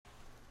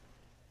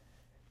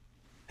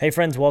Hey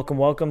friends,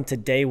 welcome to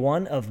day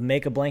one of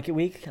Make a Blanket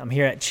Week. I'm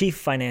here at Chief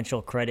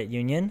Financial Credit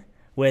Union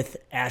with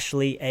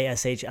Ashley,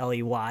 Ashley,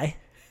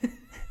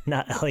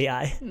 not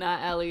LEI.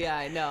 Not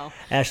LEI, no.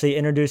 Ashley,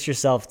 introduce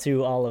yourself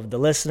to all of the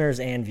listeners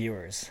and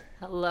viewers.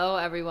 Hello,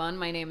 everyone.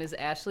 My name is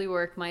Ashley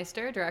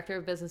Workmeister, Director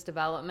of Business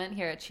Development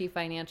here at Chief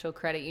Financial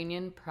Credit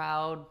Union.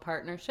 Proud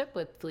partnership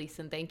with Fleece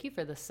and Thank You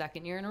for the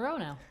second year in a row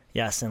now.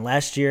 Yes, and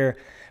last year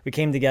we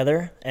came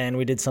together and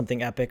we did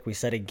something epic. We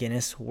set a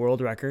Guinness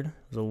World Record. It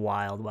was a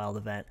wild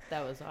event.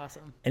 That was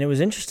awesome. And it was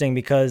interesting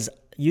because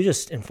you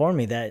just informed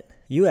me that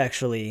you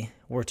actually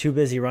were too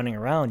busy running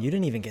around. You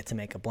didn't even get to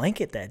make a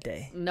blanket that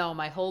day. No,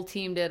 my whole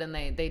team did, and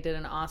they did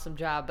an awesome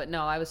job. But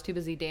no, I was too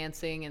busy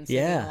dancing and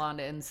singing along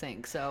to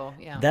NSYNC. So,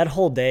 yeah. That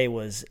whole day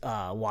was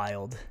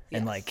wild.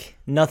 And,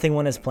 nothing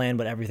went as planned,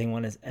 but everything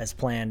went as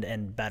planned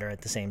and better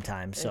at the same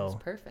time. So it was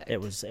perfect.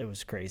 It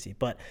was crazy.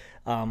 But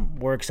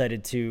we're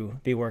excited to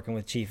be working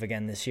with Chief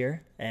again this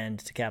year and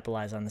to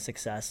capitalize on the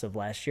success of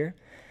last year.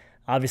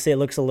 Obviously, it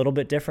looks a little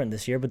bit different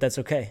this year, but that's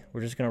okay.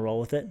 We're just going to roll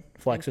with it,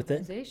 flex with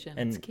it,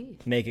 and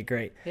make it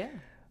great. Yeah.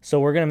 So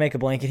we're going to make a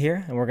blanket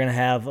here, and we're going to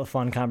have a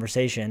fun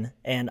conversation,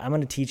 and I'm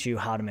going to teach you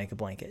how to make a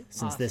blanket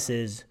since this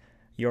is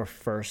your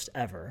first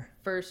ever.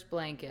 First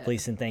blanket.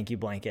 Fleece and Thank You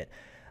blanket.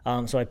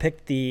 So I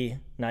picked the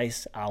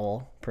nice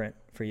owl print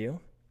for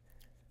you.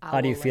 How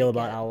do you feel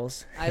about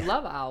owls? I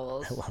love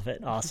owls. I love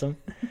it. Awesome.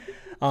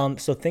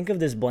 So think of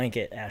this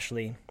blanket,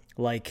 Ashley,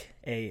 like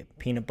a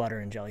peanut butter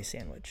and jelly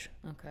sandwich.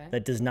 Okay.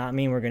 That does not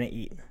mean we're going to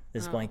eat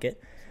this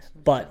blanket.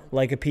 But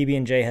like a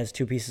PB&J has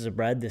 2 pieces of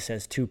bread, this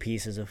has 2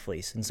 pieces of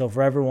fleece. And so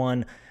for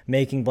everyone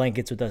making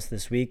blankets with us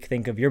this week,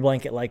 think of your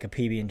blanket like a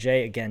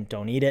PB&J. Again,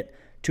 don't eat it.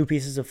 2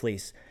 pieces of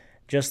fleece.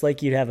 Just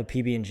like you'd have a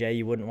PB&J,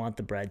 you wouldn't want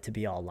the bread to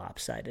be all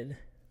lopsided.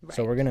 Right.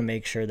 So we're going to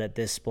make sure that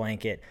this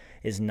blanket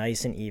is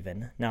nice and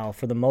even. Now,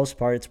 for the most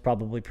part, it's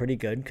probably pretty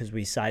good because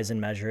we size and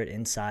measure it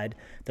inside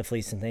the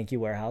Fleece and Thank You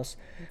warehouse.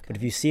 Okay. But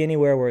if you see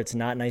anywhere where it's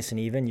not nice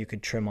and even, you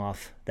could trim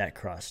off that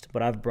crust.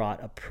 But I've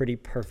brought a pretty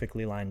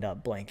perfectly lined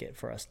up blanket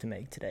for us to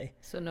make today.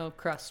 So no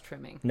crust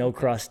trimming. No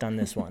crust on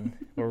this one.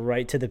 We're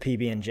right to the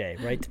PB&J,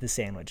 right to the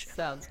sandwich.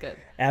 Sounds good.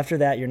 After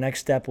that, your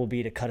next step will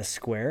be to cut a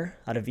square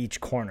out of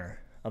each corner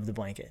of the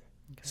blanket.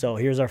 Okay. So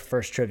here's our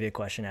first trivia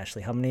question,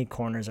 Ashley. How many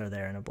corners are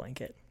there in a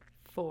blanket?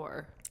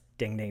 4.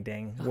 Ding, ding,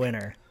 ding.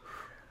 Winner.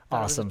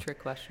 Awesome. That was a trick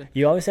question.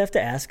 You always have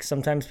to ask.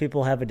 Sometimes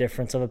people have a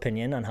difference of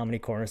opinion on how many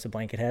corners the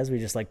blanket has. We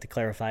just like to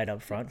clarify it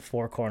up front.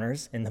 4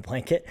 corners in the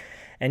blanket.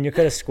 And you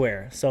cut a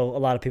square. So a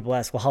lot of people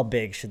ask, well, how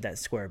big should that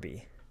square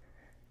be?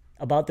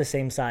 About the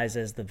same size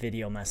as the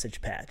video message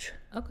patch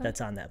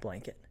that's on that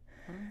blanket.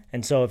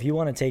 And so if you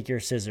want to take your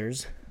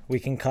scissors,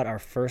 we can cut our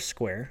first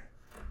square.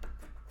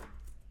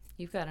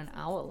 You've got an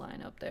owl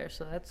line up there,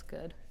 so that's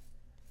good.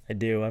 I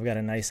do. I've got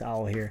a nice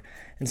owl here.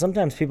 And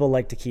sometimes people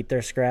like to keep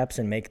their scraps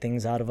and make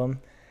things out of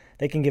them.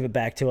 They can give it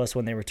back to us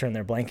when they return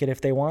their blanket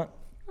if they want.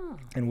 Oh.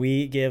 And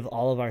we give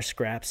all of our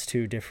scraps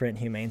to different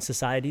humane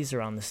societies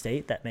around the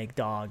state that make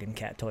dog and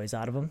cat toys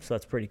out of them. So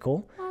that's pretty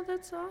cool. Oh,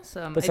 that's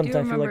awesome. But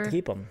sometimes we like to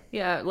keep them.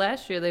 Yeah,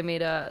 last year they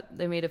made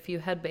a few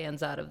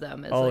headbands out of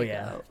them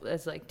as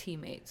as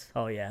teammates.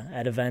 Oh yeah.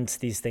 At events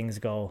these things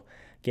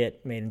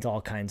get made into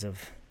all kinds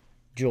of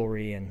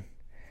jewelry and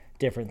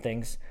different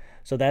things.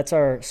 So that's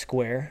our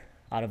square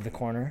out of the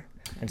corner.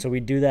 And so we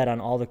do that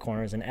on all the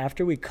corners. And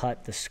after we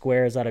cut the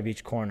squares out of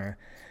each corner,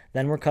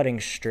 then we're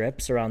cutting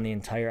strips around the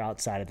entire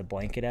outside of the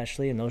blanket,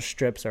 Ashley. And those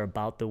strips are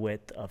about the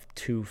width of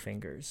 2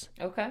 fingers.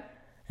 Okay.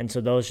 And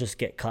so those just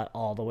get cut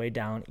all the way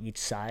down each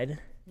side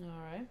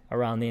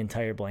around the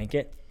entire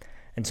blanket.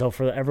 And so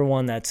for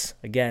everyone that's,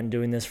 again,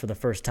 doing this for the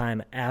first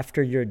time,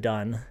 after you're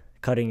done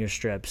cutting your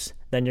strips,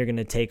 then you're going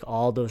to take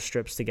all those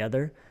strips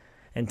together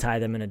and tie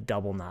them in a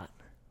double knot.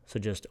 So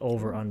just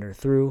over, under,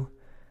 through,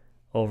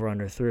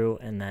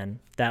 and then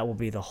that will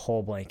be the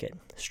whole blanket.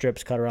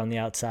 Strips cut around the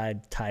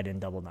outside, tied in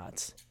double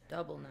knots.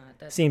 Double knot.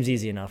 That seems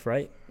easy enough,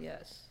 right?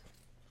 Yes.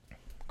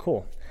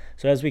 Cool.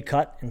 So as we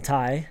cut and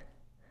tie,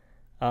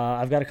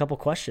 I've got a couple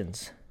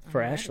questions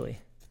for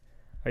Ashley.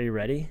 Are you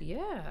ready?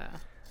 Yeah.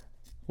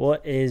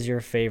 What is your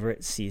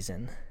favorite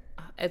season?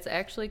 It's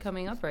actually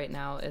coming up right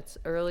now. It's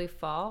early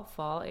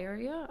fall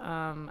area.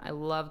 I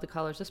love the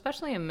colors,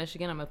 especially in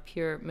Michigan. I'm a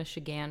pure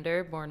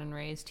Michigander, born and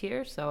raised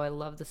here, so I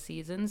love the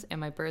seasons. And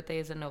my birthday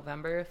is in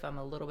November, if I'm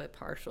a little bit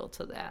partial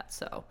to that.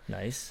 So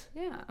nice.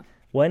 Yeah.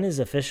 When is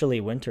officially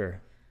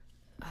winter?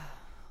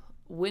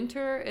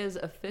 Winter is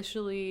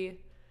officially.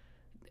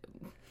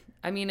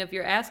 I mean, if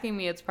you're asking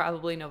me, it's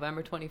probably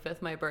November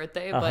 25th, my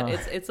birthday, but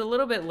it's a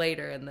little bit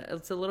later,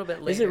 it's a little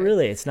bit later. Is it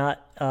really? It's not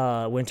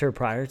winter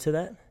prior to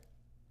that?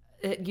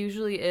 It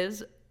usually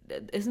is.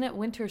 Isn't it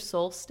winter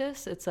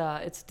solstice? It's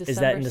December. Is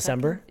that in 2nd?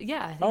 December?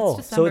 Yeah, I think it's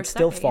December so it's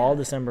still 2nd, fall,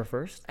 December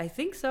 1st? I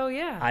think so,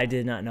 yeah. I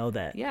did not know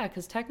that. Yeah,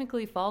 because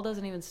technically fall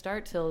doesn't even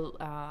start till,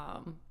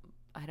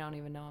 I don't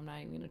even know. I'm not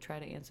even going to try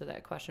to answer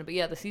that question. But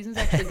yeah, the seasons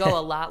actually go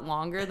a lot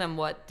longer than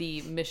what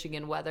the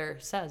Michigan weather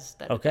says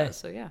that it does.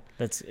 So yeah.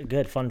 That's a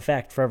good fun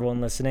fact for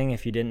everyone listening.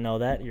 If you didn't know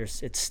that,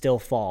 it's still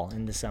fall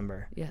in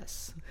December.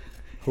 Yes.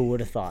 Who would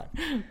have thought?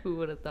 Who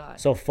would have thought?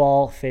 So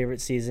fall,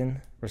 favorite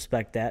season,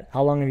 respect that.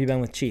 How long have you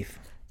been with Chief?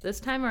 This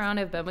time around,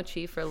 I've been with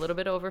Chief for a little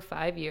bit over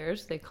 5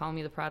 years. They call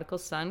me the prodigal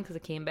son because I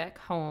came back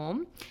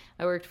home.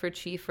 I worked for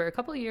Chief for a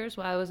couple of years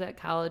while I was at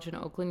college in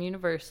Oakland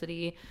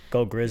University.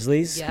 Go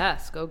Grizzlies.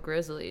 Yes, go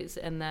Grizzlies.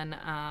 And then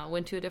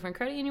went to a different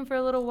credit union for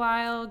a little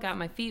while, got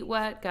my feet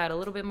wet, got a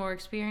little bit more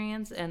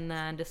experience, and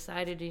then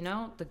decided,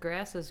 the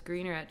grass is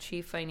greener at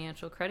Chief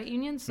Financial Credit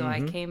Union. So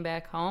I came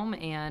back home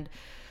and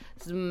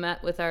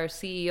met with our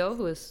CEO,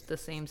 who was the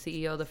same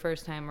CEO the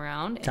first time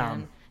around. Tom.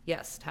 And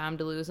yes, Tom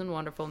DeLuzin,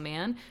 wonderful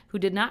man, who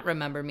did not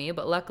remember me,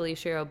 but luckily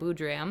Cheryl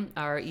Boudram,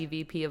 our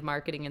EVP of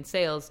Marketing and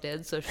Sales,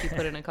 did, so she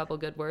put in a couple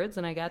good words,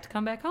 and I got to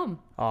come back home.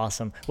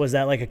 Awesome. Was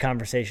that like a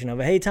conversation of,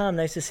 hey, Tom,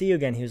 nice to see you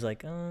again? He was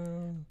like,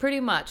 Pretty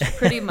much,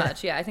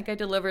 yeah. I think I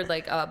delivered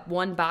like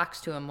one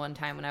box to him one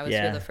time when I was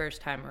here the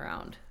first time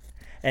around.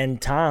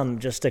 And Tom,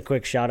 just a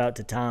quick shout out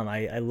to Tom.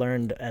 I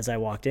learned as I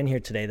walked in here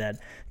today that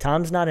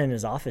Tom's not in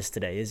his office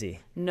today, is he?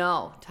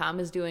 No, Tom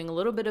is doing a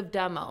little bit of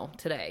demo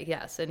today,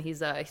 yes. And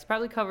he's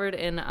probably covered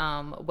in,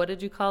 what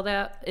did you call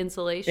that?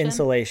 Insulation and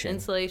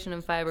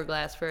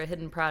fiberglass for a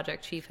hidden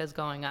project Chief has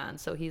going on.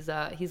 So he's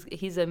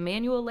a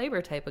manual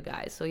labor type of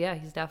guy. So yeah,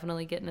 he's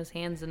definitely getting his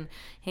hands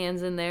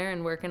in there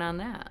and working on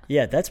that.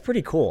 Yeah, that's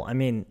pretty cool. I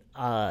mean,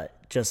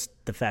 just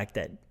the fact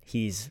that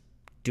he's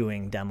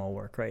doing demo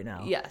work right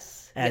now.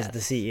 Yes. As the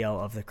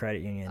CEO of the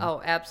credit union.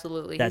 Oh,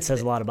 absolutely. That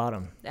says a lot about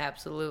him.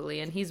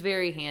 Absolutely. And he's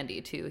very handy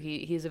too.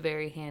 He's a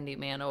very handy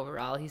man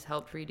overall. He's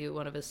helped redo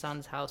one of his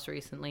son's house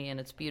recently and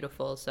it's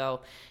beautiful.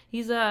 So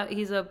he's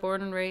a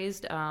born and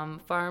raised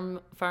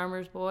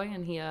farmer's boy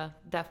and he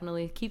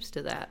definitely keeps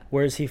to that.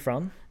 Where is he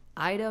from?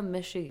 Ida,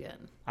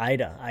 Michigan.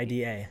 IDA.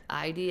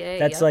 IDA.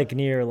 That's like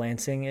near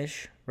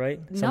Lansing-ish, right?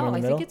 Somewhere in the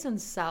middle? I think it's in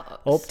South.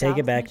 Oh, South take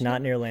it back. Michigan?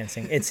 Not near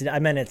Lansing. I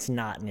meant it's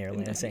not near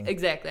Lansing.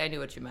 Exactly. I knew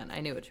what you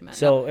meant.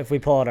 So if we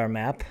pull out our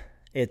map,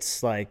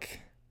 it's like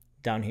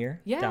down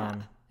here. Yeah.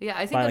 Down Yeah.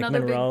 I think by like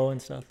another Monroe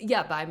and stuff.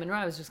 Yeah, by Monroe.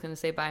 I was just going to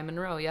say by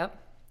Monroe. Yep.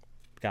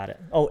 Got it.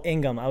 Oh,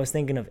 Ingham. I was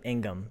thinking of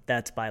Ingham.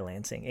 That's by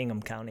Lansing.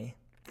 Ingham County.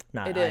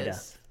 Not it Ida.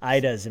 Is.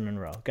 Ida's in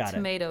Monroe. Got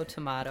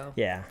Tomato.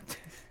 Yeah.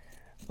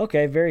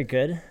 Okay, very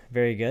good.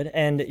 Very good.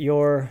 And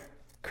your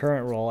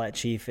current role at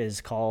Chief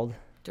is called?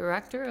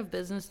 Director of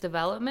Business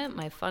Development.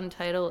 My fun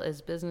title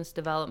is Business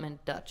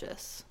Development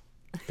Duchess.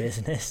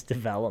 Business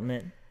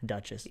Development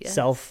Duchess. Yes.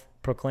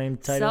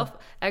 Self-proclaimed title?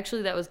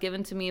 Actually, that was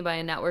given to me by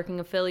a networking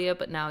affiliate,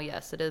 but now,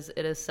 yes, it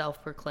is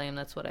self-proclaimed.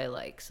 That's what I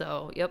like.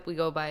 So, yep, we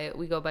go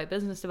by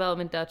Business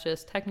Development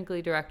Duchess,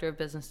 technically Director of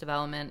Business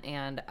Development,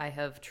 and I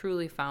have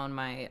truly found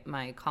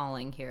my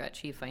calling here at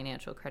Chief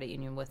Financial Credit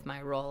Union with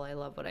my role. I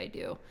love what I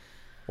do.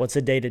 What's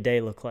a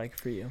day-to-day look like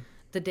for you?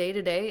 The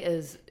day-to-day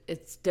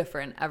it's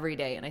different every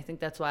day, and I think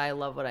that's why I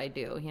love what I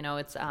do.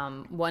 It's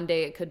one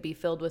day it could be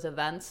filled with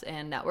events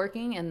and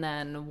networking, and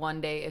then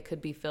one day it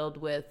could be filled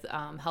with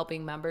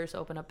helping members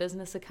open up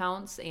business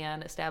accounts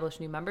and establish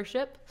new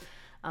membership.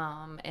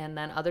 And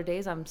then other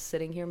days I'm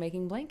sitting here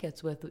making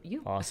blankets with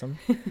you. Awesome.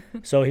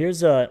 So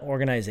here's an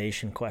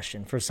organization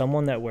question. For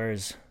someone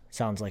that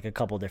sounds like a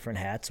couple different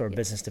hats, or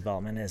business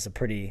development is a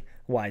pretty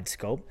wide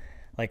scope.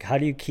 Like, how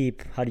do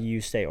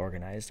you stay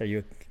organized? Are you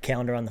a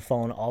calendar on the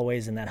phone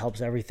always, and that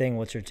helps everything?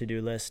 What's your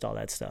to-do list, all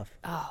that stuff?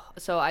 Oh,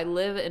 so I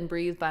live and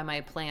breathe by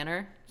my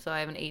planner. So I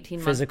have an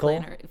 18-month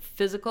planner.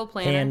 Physical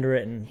planner.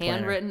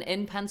 Handwritten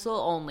in pencil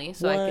only,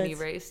 so I can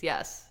erase.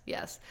 Yes.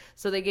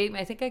 So they gave me,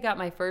 I think I got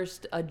my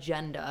first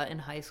agenda in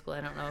high school. I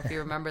don't know if you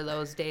remember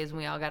those days when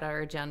we all got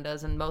our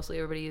agendas, and mostly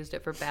everybody used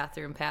it for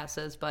bathroom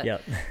passes. But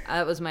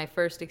that was my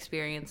first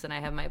experience, and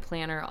I have my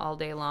planner all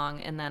day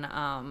long. And then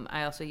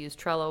I also use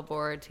Trello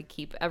board to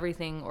keep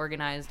everything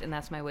organized, and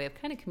that's my way of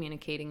kind of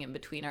communicating in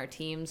between our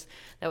teams.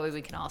 That way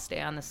we can all stay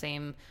on the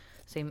same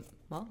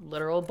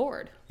literal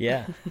board.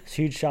 Yeah.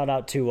 Huge shout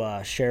out to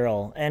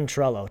Cheryl and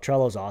Trello.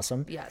 Trello's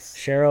awesome. Yes.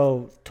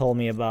 Cheryl told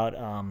me about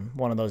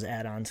one of those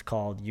add-ons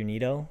called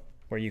Unido,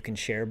 where you can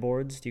share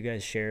boards. Do you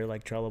guys share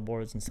like Trello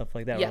boards and stuff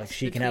like that? Yes. Where, like,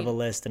 she can have a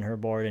list in her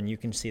board and you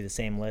can see the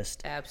same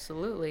list.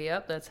 Absolutely.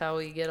 Yep. That's how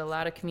we get a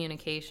lot of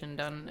communication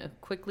done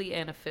quickly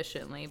and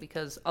efficiently,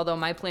 because although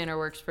my planner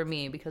works for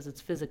me because it's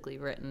physically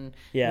written,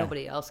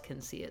 nobody else can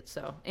see it.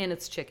 So, and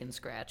it's chicken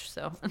scratch.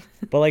 So,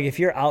 but like if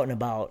you're out and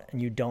about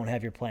and you don't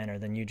have your planner,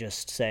 then you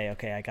just say,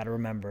 okay, I got to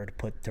remember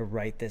to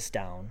write this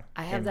down.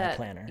 I have my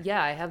planner.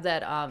 Yeah. I have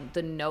that,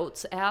 the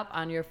notes app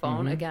on your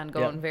phone, again,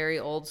 going very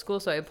old school.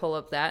 So I pull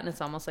up that and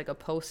it's almost like a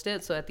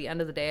Post-it, so at the end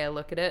of the day I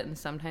look at it and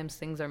sometimes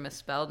things are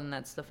misspelled, and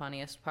that's the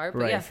funniest part.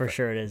 But right, for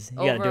sure it is. You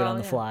got to do it on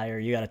the fly, or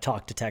you got to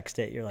talk to text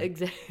it. You're like,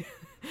 exactly.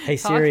 Hey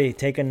Siri,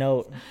 take a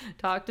note.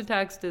 Talk to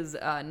text is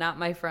not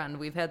my friend.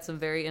 We've had some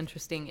very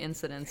interesting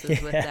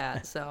incidences with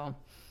that. So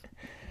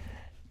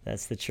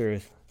that's the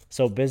truth.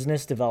 So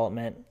business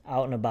development,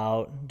 out and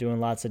about, doing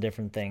lots of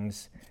different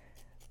things.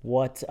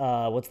 What's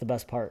the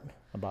best part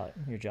about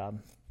your job?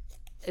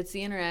 It's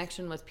the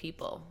interaction with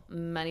people,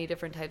 many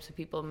different types of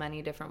people,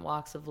 many different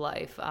walks of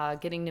life,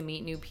 getting to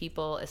meet new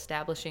people,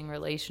 establishing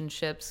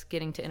relationships,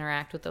 getting to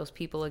interact with those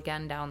people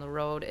again down the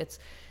road.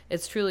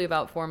 It's truly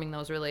about forming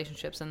those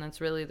relationships, and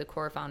that's really the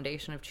core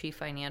foundation of Chief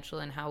Financial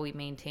and how we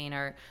maintain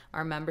our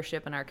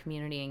membership and our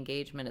community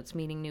engagement. It's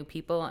meeting new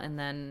people and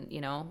then,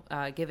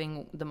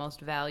 giving the most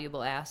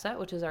valuable asset,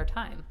 which is our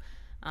time.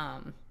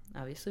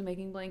 Obviously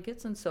making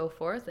blankets and so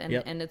forth,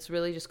 and it's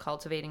really just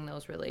cultivating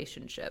those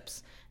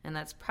relationships, and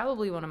that's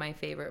probably one of my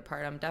favorite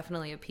part. I'm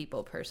definitely a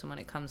people person when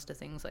it comes to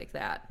things like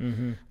that.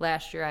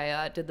 Last year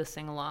I did the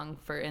sing-along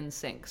for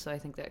NSYNC, so I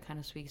think that kind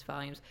of speaks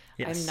volumes.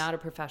 I'm not a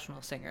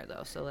professional singer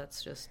though, so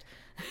let's just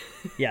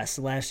Yes,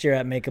 last year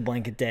at Make a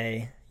Blanket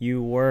Day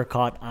you were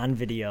caught on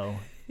video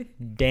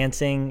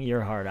dancing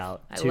your heart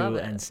out to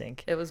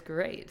NSYNC. It was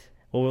great.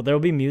 Well, there'll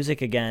be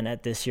music again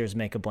at this year's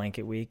Make a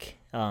Blanket Week,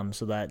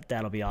 so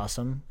that'll be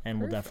awesome, and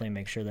We'll definitely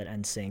make sure that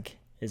NSYNC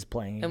is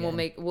playing again.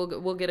 And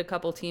we'll get a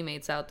couple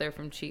teammates out there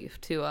from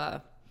Chief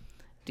to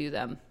do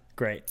them.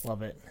 Great,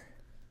 love it,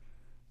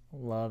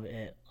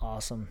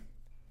 awesome.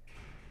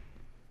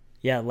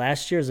 Yeah,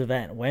 last year's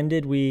event. When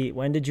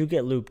did you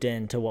get looped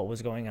into what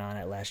was going on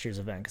at last year's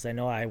event? Because I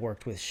know I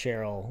worked with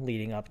Cheryl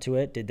leading up to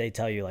it. Did they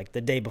tell you like the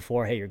day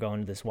before, hey, you're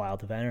going to this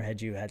wild event, or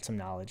had you had some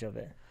knowledge of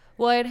it?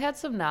 Well, I had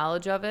some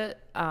knowledge of it,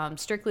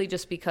 strictly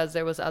just because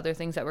there was other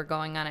things that were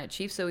going on at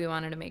Chief, so we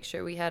wanted to make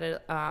sure we had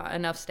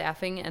enough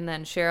staffing. And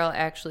then Cheryl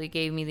actually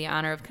gave me the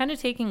honor of kind of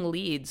taking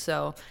lead,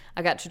 so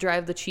I got to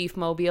drive the Chief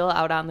Mobile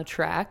out on the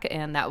track,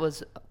 and that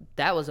was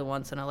a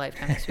once in a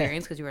lifetime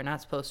experience because you were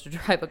not supposed to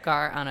drive a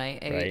car on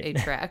a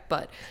track,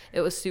 but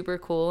it was super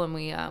cool, and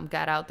we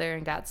got out there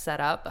and got set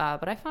up.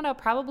 But I found out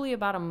probably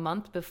about a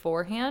month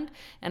beforehand,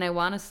 and I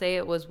want to say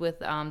it was with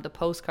the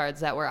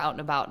postcards that were out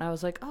and about, and I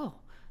was like, oh,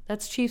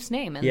 that's Chief's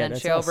name. And then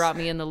Cheryl brought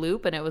me in the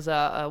loop, and it was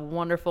a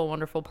wonderful,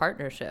 wonderful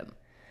partnership.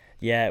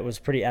 Yeah, it was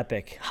pretty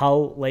epic.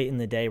 How late in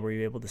the day were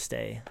you able to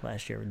stay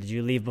last year? Did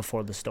you leave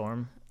before the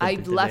storm? I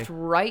left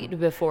right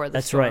before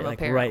the storm, That's right,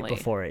 apparently. Right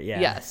before it, yeah.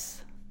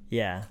 Yes.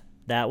 Yeah,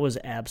 that was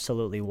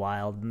absolutely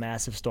wild.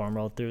 Massive storm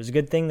rolled through. It was a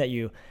good thing that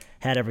you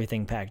had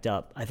everything packed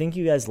up. I think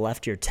you guys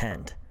left your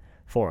tent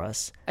for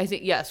us. I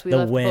think, yes, we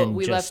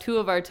left two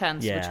of our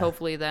tents, which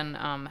hopefully then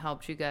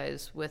helped you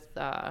guys with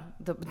the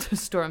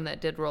storm that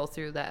did roll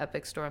through, that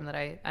epic storm that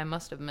I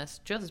must have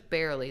missed just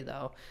barely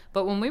though.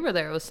 But when we were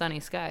there, it was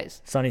sunny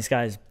skies. Sunny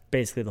skies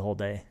basically the whole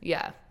day.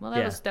 Yeah, well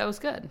that was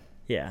good.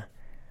 Yeah.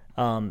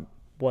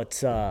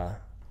 What's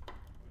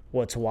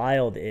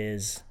wild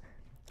is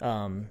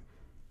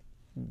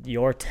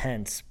your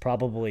tents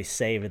probably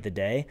saved the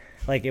day.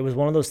 Like, it was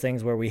one of those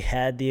things where we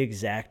had the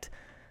exact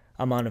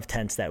amount of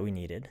tents that we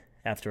needed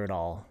after it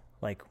all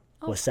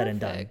was said and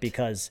done,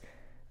 because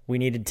we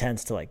needed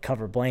tents to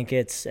cover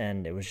blankets,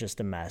 and it was just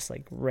a mess,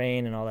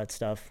 rain and all that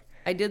stuff.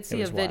 I did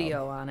see a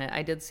video on it.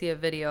 I did see a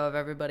video of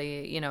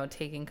everybody,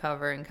 taking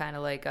cover and kind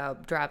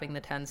of dropping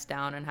the tents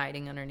down and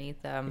hiding underneath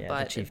them. Yeah,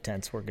 but the Chief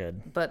tents were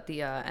good. But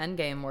the end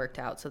game worked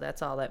out, so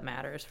that's all that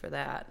matters for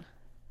that.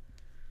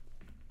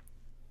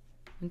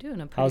 I'm doing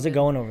a pretty How's it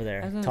going over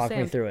there? Talk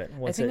me through it.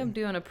 I think I'm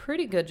doing a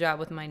pretty good job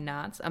with my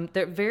knots.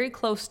 They're very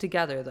close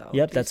together, though.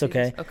 Yep, that's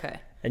okay. Okay.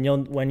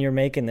 And when you're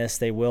making this,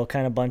 they will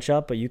kind of bunch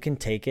up, but you can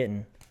take it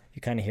and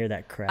you kind of hear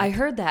that crack. I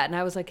heard that, and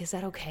I was like, is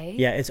that okay?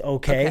 Yeah, it's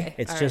okay.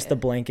 It's just the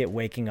blanket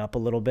waking up a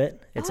little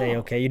bit. It's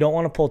A-okay. You don't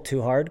want to pull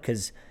too hard,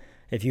 because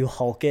if you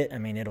hulk it,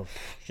 it'll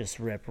just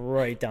rip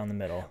right down the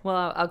middle.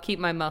 Well, I'll keep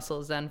my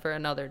muscles then for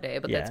another day,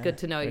 but that's good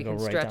to know. You can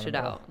stretch it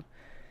out.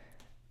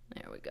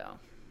 There we go.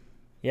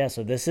 Yeah,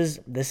 so this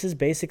is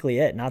basically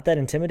it. Not that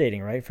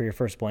intimidating, right, for your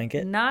first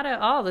blanket? Not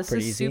at all. This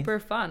is easy. Super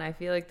fun. I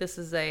feel like this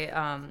is a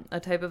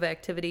type of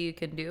activity you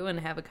can do and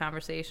have a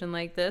conversation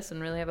like this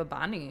and really have a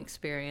bonding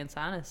experience,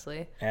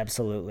 honestly.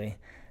 Absolutely.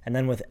 And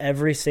then with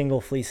every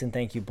single Fleece and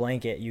Thank You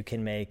blanket, you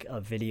can make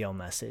a video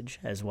message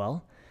as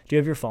well. Do you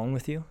have your phone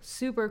with you?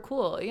 Super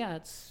cool. Yeah,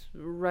 it's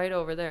right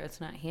over there.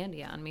 It's not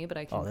handy on me, but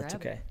I can grab it. Oh, that's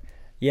okay.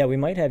 Yeah, we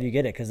might have you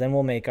get it, because then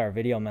we'll make our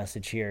video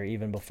message here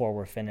even before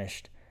we're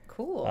finished.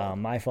 Cool.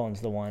 My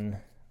phone's the one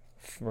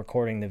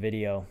recording the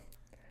video.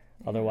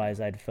 Otherwise,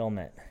 I'd film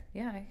it.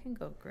 Yeah, I can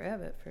go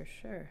grab it for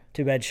sure.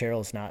 Too bad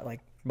Cheryl's not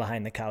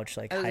behind the couch,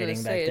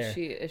 hiding back there.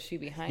 Is she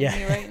behind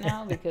me right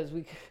now? Because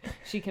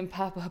she can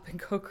pop up and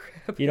go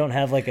grab. You don't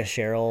have a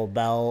Cheryl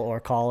bell or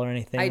call or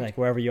anything,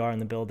 wherever you are in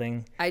the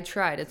building? I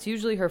tried. It's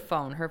usually her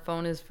phone. Her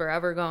phone is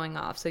forever going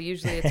off, so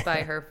usually it's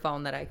by her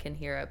phone that I can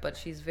hear it. But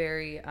she's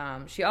very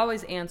she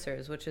always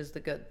answers, which is the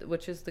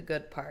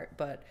good part.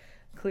 But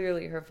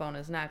clearly her phone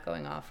is not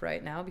going off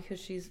right now because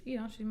she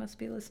must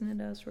be listening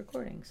to us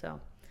recording. So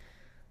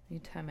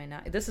anytime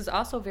this is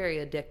also very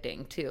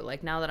addicting too.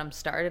 Now that I'm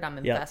started, I'm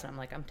invested.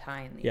 Yep. I'm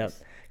tying these. Yep.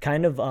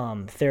 Kind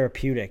of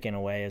therapeutic in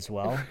a way as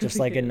well. Just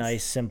like a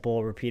nice,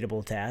 simple,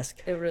 repeatable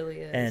task. It really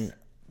is. And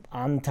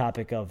on the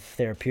topic of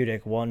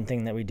therapeutic, one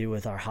thing that we do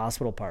with our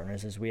hospital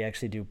partners is we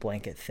actually do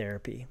blanket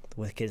therapy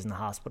with kids in the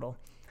hospital.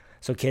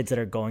 So kids that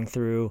are going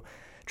through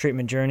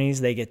treatment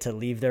journeys, they get to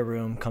leave their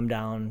room, come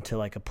down to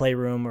like a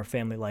playroom or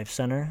family life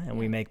center, and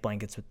we make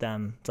blankets with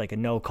them. It's like a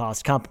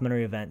no-cost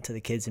complimentary event to the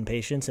kids and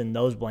patients, and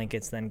those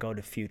blankets then go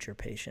to future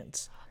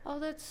patients. Oh,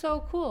 that's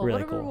so cool.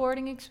 Really what a cool.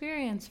 Rewarding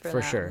experience for them.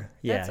 For sure.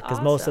 Yeah,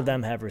 because most of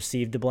them have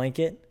received a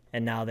blanket,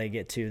 and now they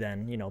get to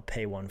then,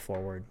 pay one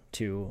forward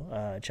to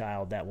a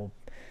child that will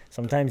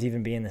sometimes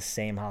even be in the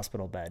same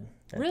hospital bed.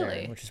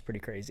 Really? Which is pretty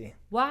crazy.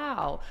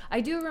 Wow.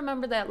 I do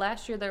remember that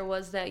last year there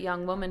was that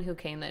young woman who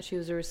came, that she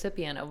was a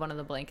recipient of one of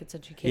the blankets,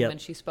 and she came and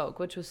she spoke,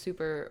 which was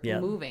super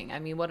moving. I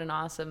mean, what an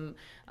awesome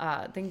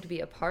thing to be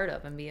a part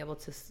of and be able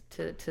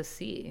to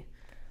see.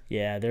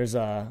 Yeah, there's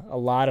a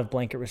lot of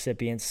blanket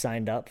recipients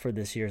signed up for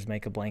this year's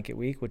Make a Blanket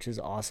Week, which is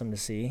awesome to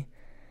see.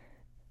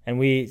 And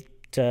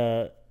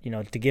to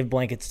give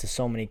blankets to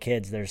so many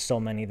kids, there's so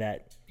many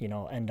that,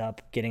 end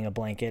up getting a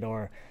blanket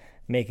or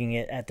making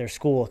it at their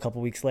school a couple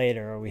weeks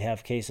later. Or we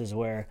have cases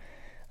where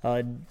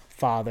a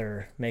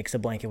father makes a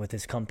blanket with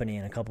his company,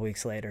 and a couple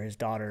weeks later his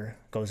daughter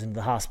goes into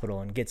the hospital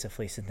and gets a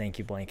fleece and thank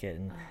you blanket.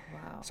 And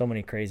so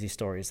many crazy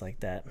stories like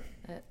that.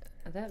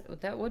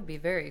 That would be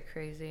very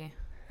crazy.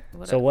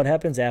 What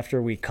happens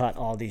after we cut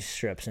all these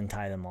strips and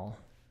tie them all?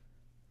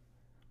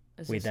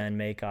 We then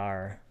make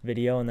our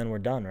video and then we're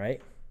done,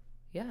 right?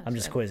 Yeah. I'm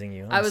just quizzing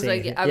you. I was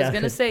going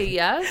to say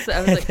yes. I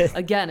was like,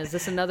 again, is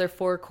this another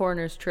four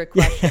corners trick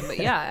question? But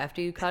yeah,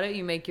 after you cut it,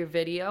 you make your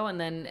video, and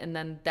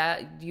then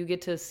that you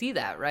get to see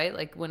that, right?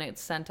 Like when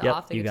it's sent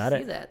off, they get to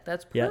see that.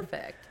 That's perfect.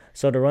 Yep.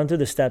 So to run through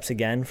the steps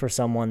again for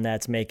someone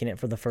that's making it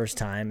for the first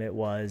time, it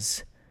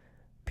was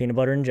peanut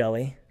butter and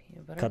jelly,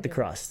 cut the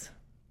crust.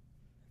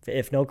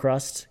 If no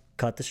crust,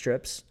 cut the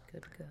strips.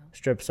 Good to go.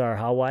 Strips are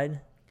how wide?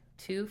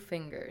 2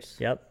 fingers.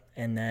 Yep.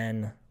 And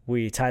then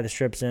we tie the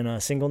strips in a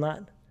single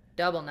knot.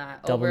 Double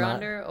knot. Over,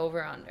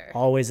 under.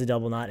 Always a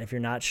double knot. If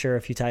you're not sure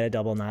if you tie a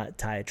double knot,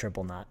 tie a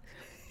triple knot.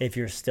 If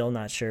you're still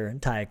not sure,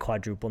 tie a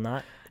quadruple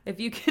knot. If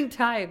you can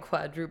tie a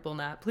quadruple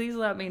knot, please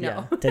let me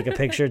know. Yeah. Take a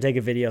picture, take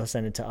a video,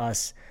 send it to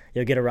us.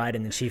 You'll get a ride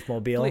in the Chief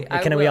Mobile.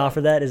 Can we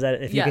offer that? Is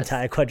that if you can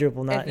tie a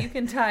quadruple knot? If you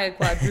can tie a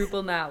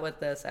quadruple knot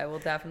with this, I will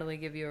definitely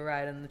give you a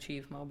ride in the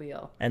Chief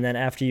Mobile. And then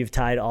after you've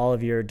tied all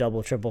of your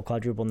double, triple,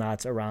 quadruple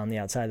knots around the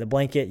outside of the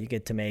blanket, you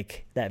get to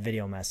make that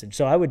video message.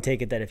 So I would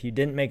take it that if you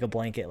didn't make a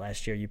blanket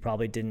last year, you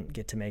probably didn't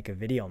get to make a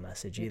video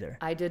message either.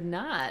 I did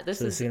not.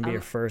 This is going to be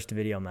your first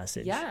video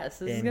message. Yes,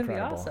 this is going to be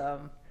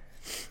awesome.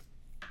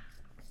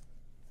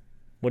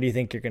 What do you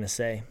think you're going to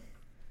say?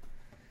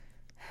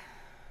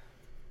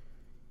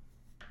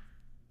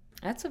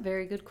 That's a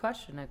very good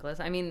question, Nicholas.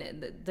 I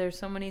mean, there's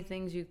so many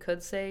things you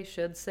could say,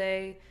 should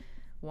say,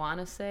 want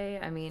to say.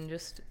 I mean,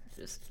 just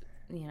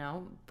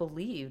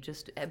believe,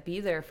 just be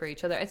there for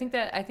each other. I think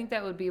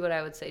that would be what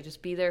I would say.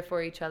 Just be there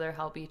for each other,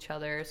 help each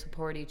other,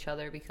 support each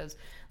other, because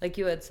like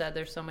you had said,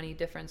 there's so many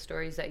different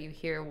stories that you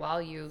hear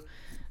while you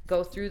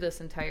go through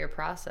this entire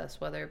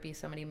process, whether it be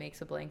somebody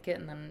makes a blanket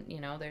and then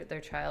their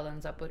child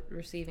ends up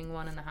receiving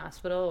one in the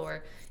hospital,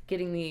 or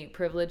getting the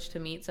privilege to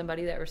meet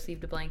somebody that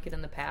received a blanket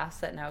in the past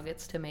that now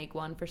gets to make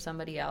one for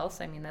somebody else.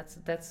 I mean,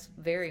 that's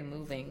very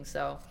moving.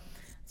 So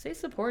say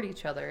support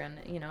each other, and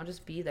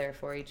just be there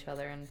for each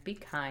other, and be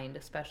kind,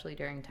 especially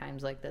during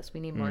times like this. We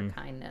need more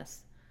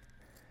kindness.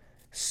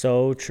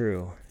 So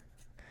true.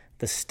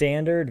 The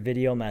standard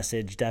video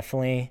message,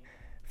 definitely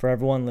for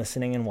everyone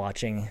listening and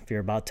watching, if you're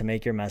about to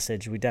make your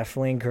message, we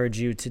definitely encourage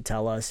you to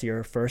tell us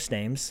your first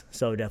names.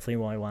 So definitely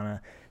we want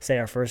to say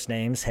our first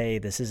names. Hey,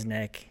 this is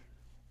Nick.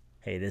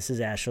 Hey, this is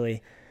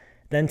Ashley.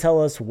 Then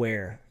tell us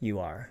where you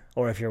are.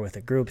 Or if you're with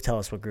a group, tell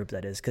us what group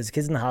that is. Because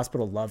kids in the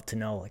hospital love to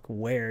know, like,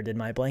 where did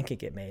my blanket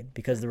get made?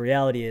 Because the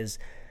reality is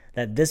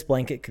that this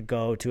blanket could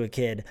go to a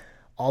kid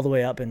all the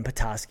way up in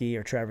Petoskey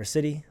or Traverse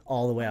City,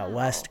 all the way out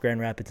west, Grand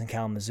Rapids and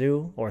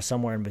Kalamazoo, or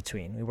somewhere in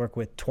between. We work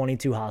with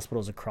 22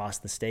 hospitals across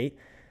the state.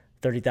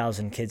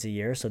 30,000 kids a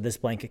year, so this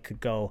blanket could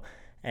go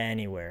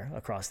anywhere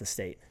across the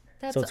state.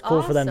 So it's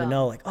cool for them to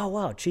know, like, oh,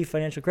 wow, Chief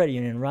Financial Credit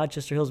Union,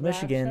 Rochester Hills,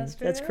 Michigan.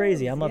 That's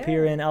crazy. I'm up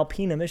here in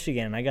Alpena,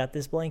 Michigan, and I got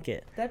this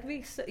blanket. That'd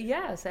be,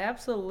 yes,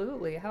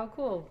 absolutely. How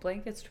cool.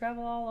 Blankets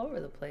travel all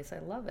over the place. I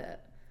love it.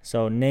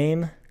 So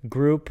name,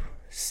 group,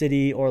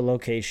 city, or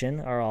location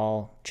are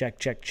all check,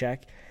 check,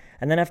 check.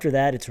 And then after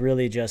that, it's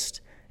really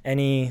just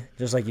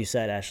just like you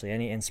said, Ashley,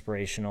 any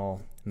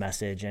inspirational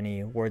message,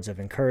 any words of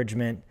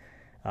encouragement,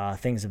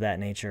 things of that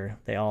nature,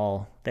 they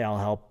all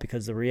help,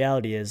 because the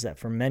reality is that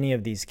for many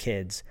of these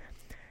kids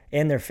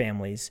and their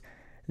families,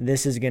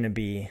 this is going to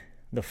be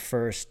the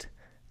first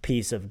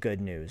piece of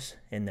good news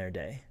in their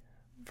day.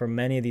 For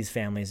many of these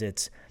families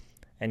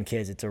and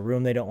kids, it's a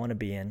room they don't want to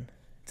be in.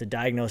 It's a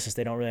diagnosis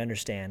they don't really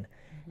understand.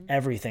 Mm-hmm.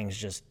 Everything's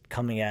just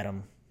coming at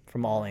them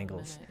from all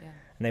angles.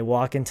 And they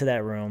walk into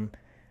that room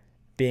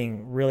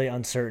being really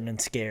uncertain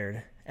and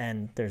scared,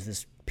 and there's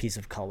this piece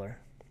of color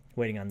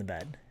waiting on the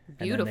bed.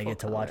 Beautiful. And then they get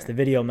to watch the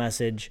video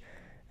message,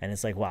 and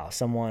it's like, wow,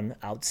 someone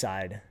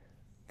outside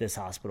this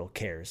hospital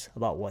cares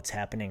about what's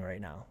happening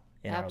right now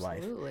in our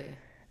life.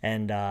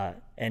 And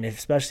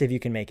especially if you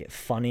can make it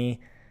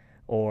funny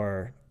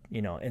or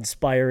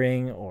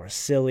inspiring or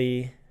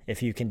silly,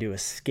 if you can do a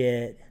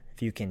skit, if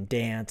if you can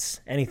dance,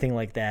 anything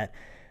like that,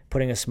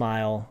 putting a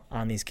smile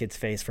on these kids'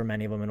 face, for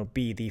many of them, it'll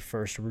be the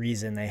first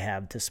reason they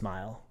have to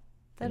smile.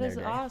 That is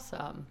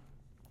awesome.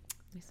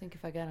 Let me think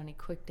if I got any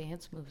quick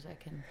dance moves I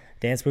can.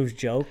 Dance moves,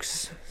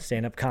 jokes,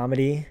 stand-up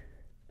comedy,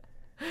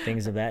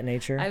 things of that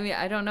nature. I mean,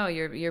 I don't know.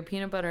 Your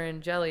peanut butter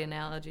and jelly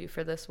analogy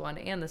for this one,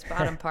 and this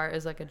bottom part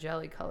is like a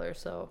jelly color,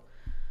 so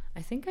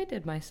I think I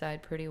did my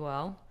side pretty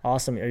well.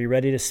 Awesome. Are you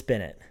ready to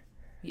spin it?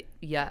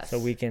 Yes. So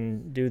we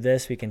can do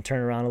this. We can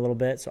turn around a little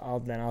bit. So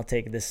I'll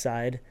take this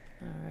side.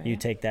 All right. You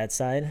take that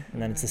side,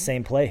 and then it's the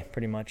same play,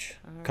 pretty much.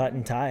 Cut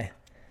and tie.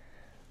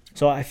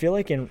 So I feel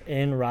like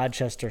in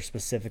Rochester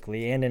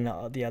specifically, and in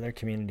the other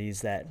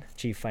communities that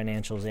Chief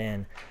Financial's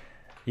in,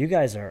 you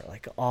guys are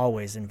like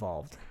always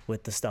involved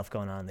with the stuff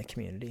going on in the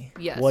community.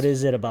 Yes. What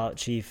is it about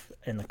Chief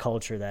and the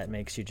culture that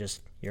makes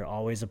you're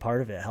always a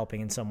part of it,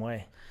 helping in some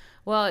way?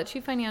 Well, at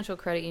Chief Financial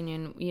Credit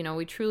Union,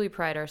 we truly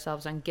pride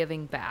ourselves on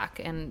giving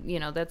back. And,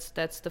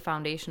 that's the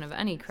foundation of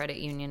any credit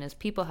union is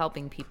people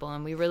helping people.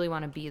 And we really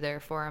want to be there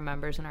for our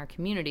members and our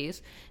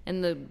communities.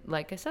 And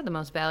like I said, the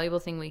most valuable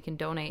thing we can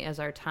donate is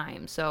our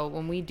time. So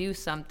when we do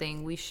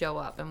something, we show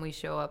up, and we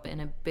show up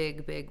in a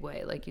big, big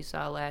way, like you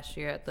saw last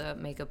year at the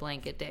Make a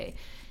Blanket Day.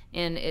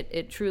 And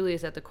it truly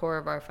is at the core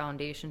of our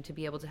foundation to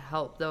be able to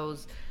help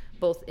those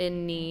both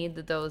in need,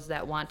 those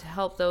that want to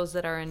help those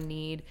that are in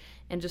need,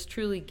 and just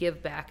truly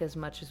give back as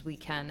much as we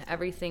can.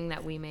 Everything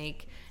that we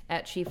make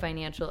at Chief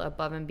Financial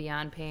above and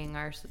beyond paying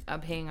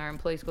our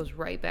employees goes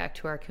right back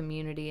to our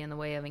community in the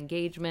way of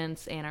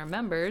engagements, and our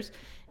members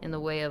in the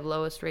way of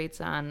lowest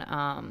rates on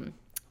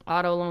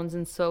auto loans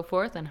and so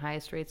forth, and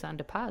highest rates on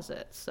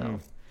deposits. So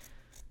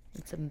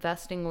it's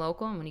investing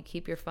local, and when you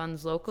keep your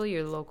funds local,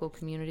 your local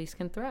communities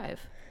can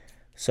thrive.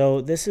 So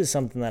this is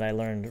something that I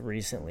learned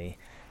recently.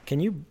 Can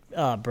you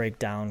break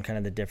down kind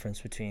of the difference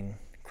between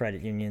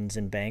credit unions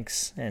and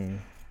banks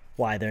and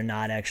why they're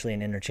not actually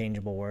an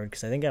interchangeable word?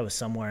 Because I think I was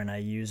somewhere and I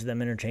used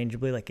them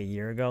interchangeably like a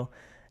year ago,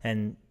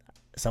 and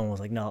someone was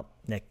like, no,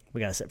 Nick,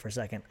 we got to sit for a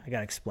second. I got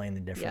to explain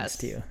the difference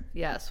to you.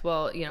 Yes.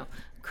 Well,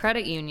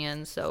 credit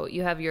unions, so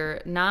you have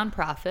your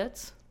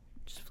nonprofits.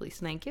 Please,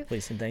 thank you.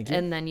 Please and thank you.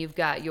 And then you've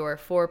got your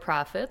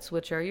for-profits,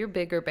 which are your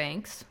bigger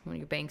banks,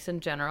 your banks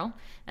in general.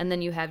 And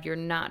then you have your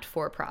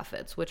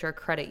not-for-profits, which are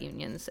credit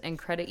unions. And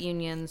credit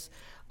unions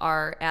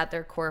are at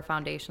their core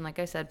foundation, like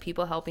I said,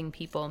 people helping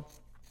people.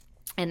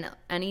 And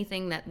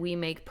anything that we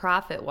make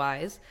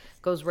profit-wise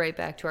goes right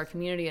back to our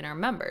community and our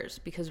members,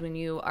 because when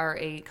you are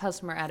a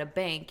customer at a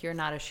bank, you're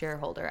not a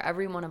shareholder.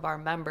 Every one of our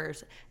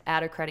members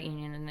at a credit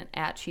union and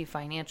at Chief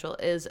Financial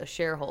is a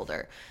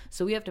shareholder.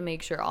 So we have to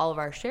make sure all of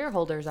our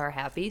shareholders are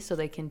happy so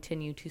they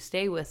continue to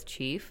stay with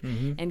Chief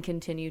and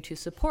continue to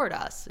support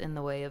us in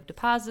the way of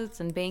deposits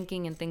and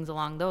banking and things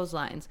along those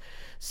lines.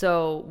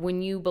 So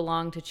when you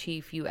belong to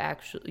Chief, you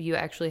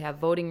actually have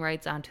voting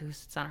rights on who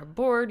sits on our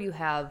board. You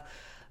have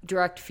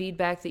direct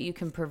feedback that you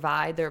can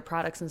provide. There are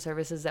products and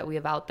services that we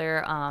have out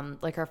there,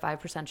 like our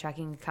 5%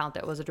 checking account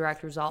that was a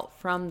direct result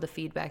from the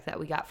feedback that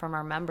we got from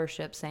our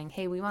membership saying,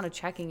 hey, we want a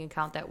checking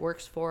account that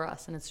works for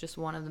us. And it's just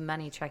one of the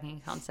many checking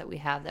accounts that we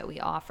have that we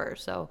offer.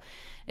 So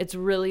it's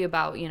really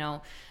about,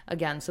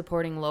 again,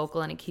 supporting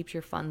local, and it keeps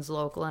your funds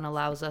local and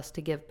allows us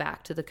to give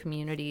back to the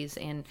communities.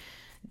 And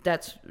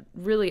that's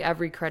really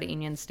every credit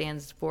union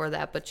stands for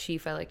that. But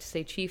Chief, I like to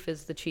say Chief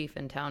is the chief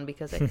in town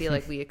because I feel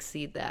like we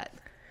exceed that.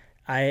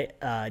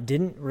 I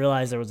didn't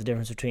realize there was a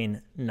difference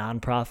between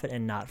nonprofit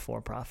and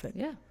not-for-profit.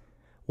 Yeah.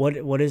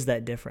 What is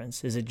that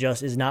difference?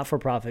 Is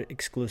not-for-profit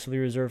exclusively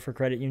reserved for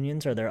credit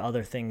unions, or are there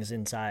other things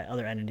inside,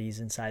 other entities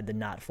inside the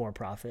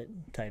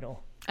not-for-profit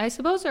title? I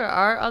suppose there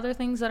are other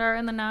things that are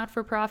in the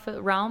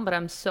not-for-profit realm, but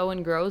I'm so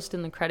engrossed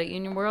in the credit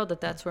union world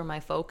that's where my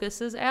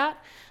focus is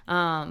at.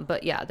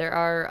 But yeah, there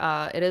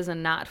are. It is a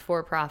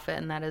not-for-profit,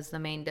 and that is the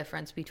main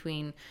difference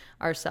between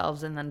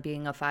ourselves and then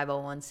being a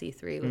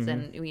 501c3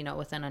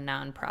 within a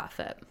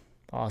nonprofit.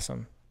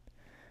 Awesome.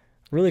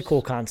 Really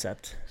cool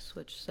concept.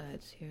 Switch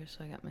sides here,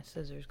 so I got my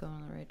scissors going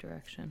in the right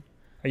direction.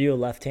 Are you a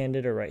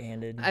left-handed or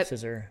right-handed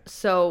scissor?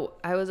 So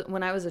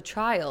when I was a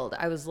child,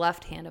 I was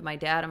left-handed. My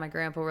dad and my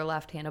grandpa were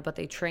left-handed, but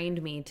they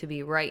trained me to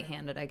be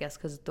right-handed, I guess,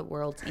 because the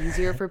world's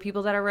easier for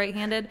people that are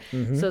right-handed.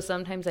 So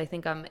sometimes I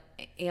think I'm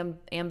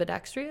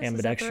ambidextrous.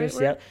 Ambidextrous, is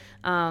that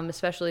the right word?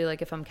 Especially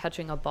like if I'm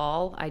catching a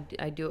ball, I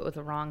do it with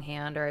the wrong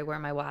hand, or I wear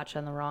my watch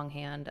on the wrong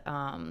hand.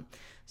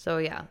 So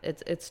yeah,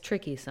 it's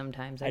tricky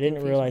sometimes. I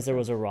didn't realize there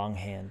was a wrong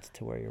hand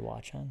to wear your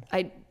watch on.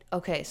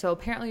 Okay, so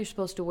apparently you're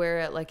supposed to wear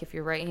it, like if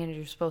you're right-handed,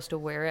 you're supposed to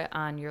wear it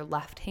on your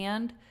left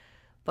hand,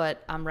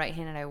 but I'm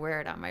right-handed, I wear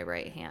it on my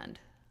right hand.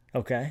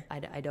 Okay.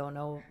 I don't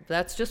know.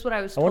 That's just what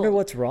I was told. I wonder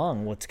what's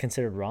wrong. What's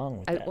considered wrong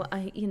with that?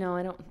 I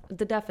don't,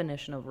 the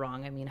definition of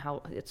wrong, I mean,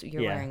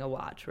 you're wearing a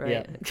watch,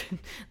 right?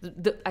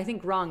 Yeah. I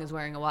think wrong is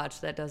wearing a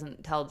watch that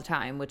doesn't tell the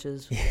time, which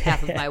is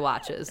half of my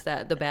watches,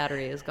 that the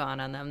battery is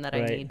gone on them, that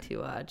I need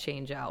to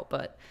change out,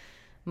 but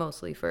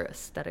mostly for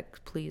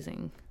aesthetic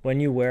pleasing.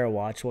 When you wear a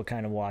watch, what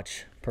kind of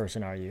watch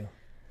person are you?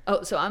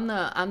 Oh, so I'm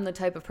the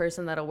type of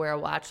person that'll wear a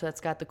watch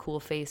that's got the cool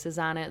faces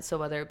on it. So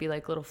whether it be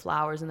like little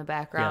flowers in the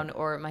background,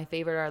 or my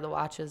favorite are the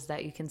watches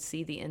that you can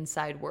see the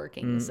inside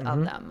workings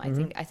of them.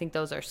 I think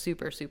those are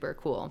super, super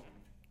cool.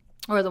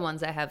 Or the ones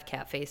that have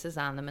cat faces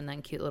on them and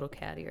then cute little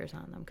cat ears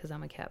on them, because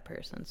I'm a cat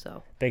person.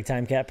 So Big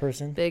time cat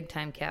person? big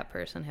time cat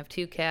person. Have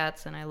 2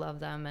 cats and I love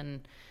them,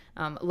 and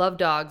love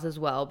dogs as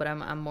well, but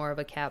I'm more of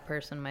a cat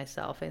person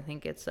myself. I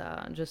think it's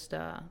just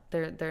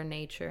their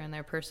nature and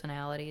their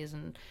personalities,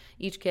 and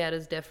each cat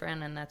is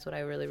different, and that's what I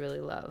really, really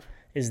love.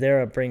 Is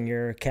there a bring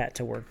your cat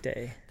to work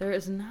day? There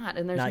is not,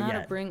 and there's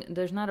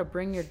not a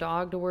bring your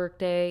dog to work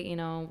day. You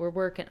know,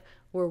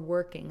 we're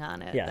working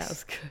on it. Yes. That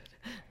was good.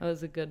 That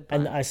was a good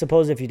pun. And I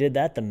suppose if you did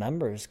that, the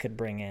members could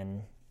bring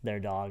in their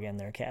dog and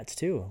their cats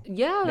too.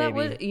 Yeah, that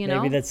would,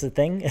 maybe that's the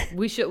thing.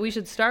 we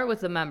should start with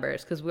the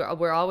members, because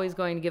we're always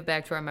going to give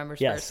back to our members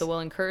first. So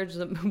we'll encourage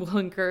them. We'll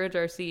encourage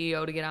our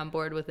CEO to get on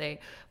board with a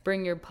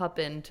bring your pup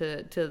in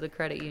to the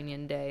credit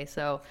union day.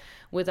 So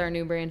with our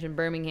new branch in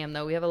Birmingham,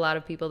 though, we have a lot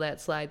of people that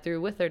slide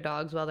through with their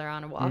dogs while they're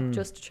on a walk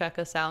just to check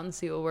us out and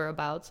see what we're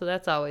about. So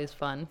that's always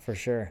fun. For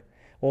sure.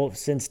 Well,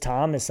 since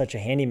Tom is such a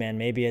handyman,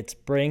 maybe it's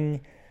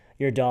bring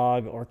your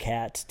dog or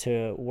cat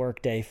to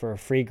work day for a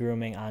free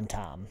grooming on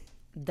Tom.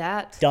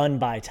 That done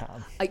by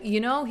Tom.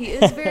 He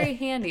is very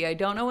handy. I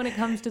don't know when it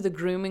comes to the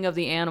grooming of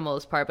the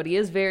animals part, but he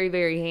is very,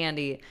 very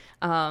handy.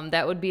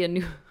 That would be a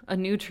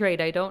new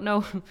trait. I don't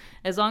know,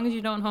 as long as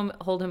you don't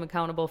hold him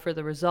accountable for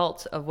the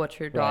results of what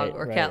your dog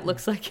or cat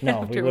looks like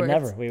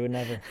afterwards. We would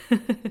never.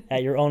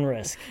 At your own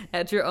risk.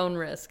 At your own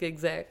risk,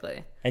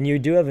 exactly. And you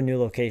do have a new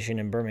location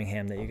in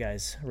Birmingham that you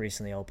guys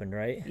recently opened,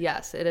 right?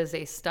 Yes, it is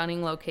a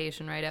stunning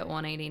location right at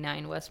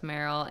 189 West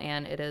Merrill,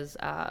 and it is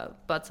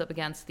butts up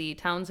against the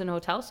Townsend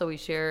Hotel. So we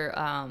share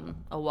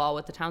a wall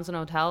with the Townsend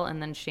Hotel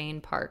and then Shane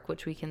Park,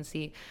 which we can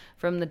see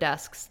from the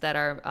desks that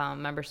our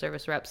member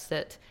service reps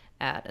sit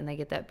at, and they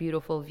get that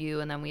beautiful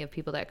view. And then we have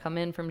people that come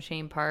in from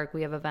Shane Park.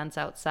 We have events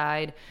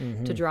outside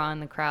to draw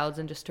in the crowds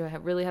and just to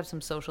really have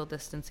some social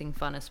distancing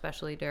fun,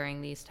 especially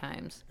during these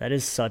times. That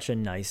is such a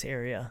nice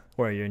area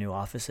where your new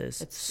office is.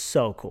 It's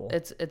so cool.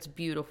 It's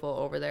beautiful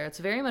over there. It's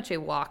very much a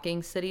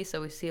walking city,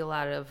 so we see a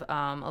lot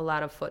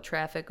of foot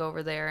traffic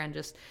over there, and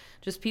just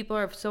people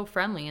are so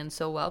friendly and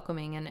so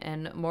welcoming,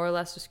 and more or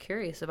less just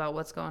curious about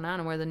what's going on,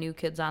 and we're the new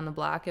kids on the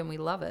block, and we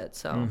love it.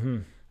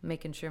 So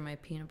making sure my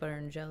peanut butter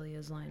and jelly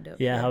is lined up.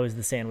 Yeah, how is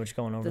the sandwich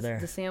going over there?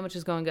 The sandwich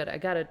is going good. I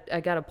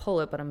gotta pull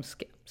it, but I'm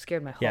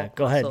scared my whole Yeah,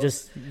 go ahead.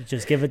 Just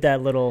give it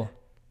that little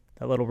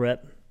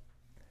rip.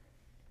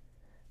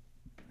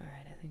 All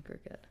right, I think we're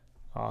good.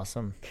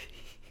 Awesome.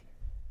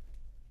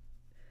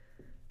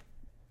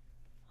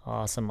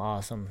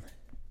 Awesome.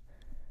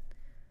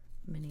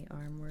 Mini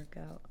arm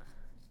workout.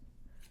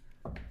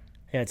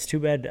 Yeah, it's too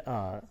bad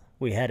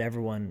we had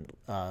everyone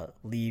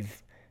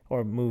leave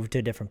or move to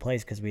a different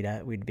place, because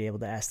we'd be able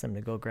to ask them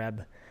to go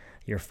grab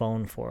your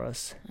phone for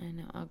us. I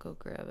know. I'll go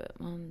grab it.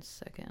 1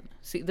 second.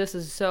 See, this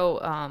is so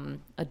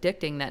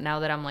addicting that now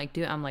that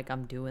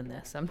I'm doing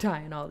this. I'm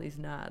tying all these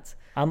knots.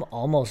 I'm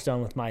almost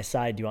done with my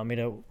side. Do you want me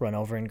to run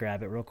over and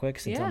grab it real quick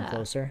since I'm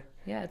closer?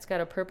 Yeah, it's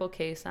got a purple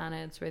case on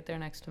it. It's right there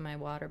next to my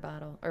water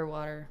bottle or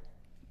water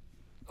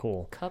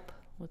cool cup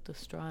with the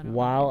straw in it.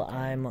 While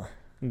I'm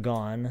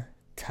gone,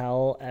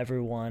 tell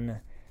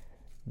everyone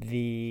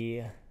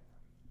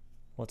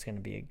what's going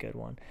to be a good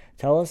one.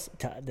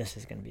 This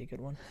is going to be a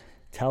good one.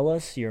 Tell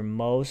us your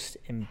most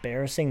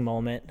embarrassing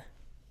moment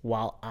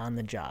while on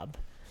the job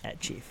at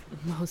Chief.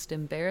 Most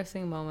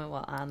embarrassing moment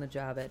while on the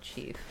job at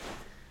Chief.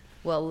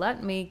 Well,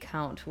 let me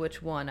count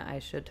which one I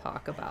should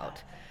talk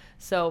about.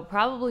 So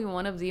probably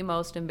one of the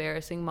most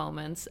embarrassing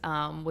moments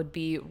would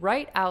be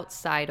right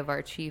outside of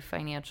our Chief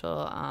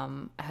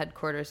Financial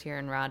headquarters here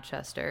in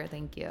Rochester.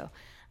 Thank you.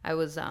 I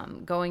was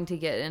going to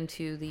get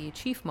into the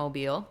Chief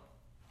Mobile,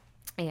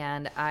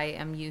 and I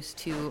am used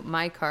to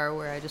my car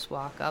where I just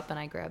walk up and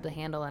I grab the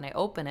handle and I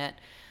open it.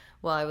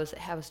 Well, I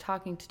was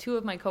talking to 2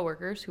 of my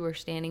coworkers who were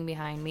standing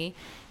behind me,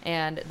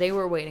 and they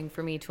were waiting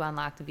for me to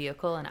unlock the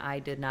vehicle, and I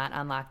did not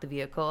unlock the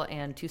vehicle.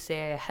 And to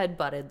say I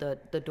headbutted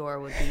the door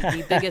would be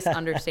the biggest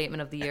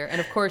understatement of the year.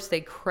 And of course, they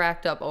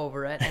cracked up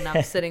over it, and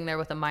I'm sitting there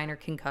with a minor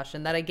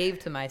concussion that I gave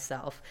to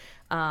myself.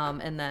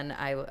 And then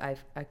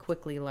I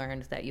quickly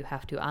learned that you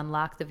have to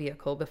unlock the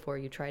vehicle before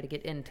you try to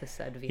get into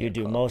said vehicle. You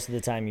do. Most of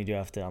the time, you do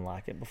have to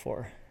unlock it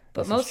before.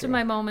 But most of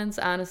my moments,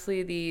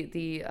 honestly,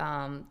 the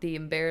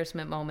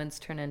embarrassment moments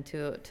turn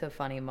into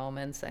funny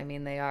moments. I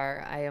mean, they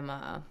are.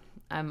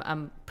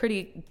 I'm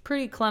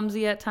pretty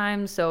clumsy at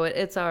times, so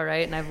it's all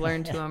right, and I've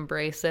learned to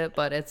embrace it.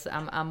 But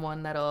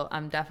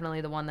I'm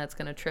definitely the one that's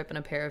gonna trip in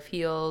a pair of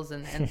heels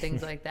and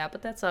things like that.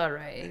 But that's all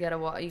right. You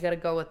gotta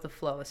go with the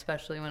flow,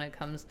 especially when it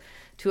comes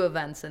to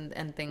events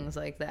and things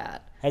like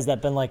that. Has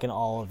that been like an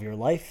all of your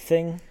life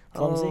thing?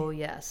 Clumsy? Oh,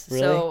 yes.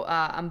 Really? So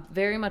I'm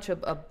very much a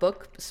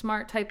book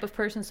smart type of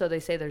person. So they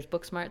say there's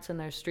book smarts and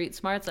there's street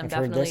smarts. I'm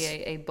definitely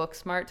a book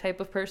smart type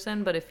of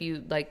person. But if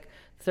you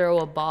throw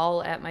a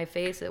ball at my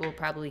face, it will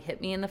probably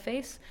hit me in the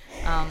face.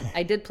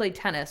 I did play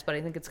tennis, but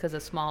I think it's because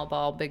of small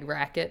ball, big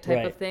racket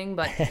type of thing.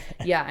 But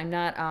yeah,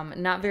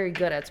 I'm not very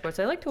good at sports.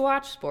 I like to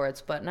watch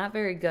sports, but not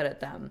very good at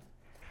them.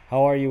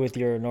 How are you with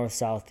your north,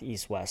 south,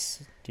 east,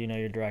 west? Do you know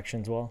your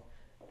directions well?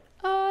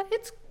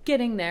 It's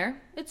getting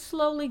there. It's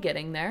slowly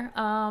getting there.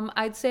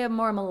 I'd say I'm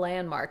more of a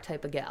landmark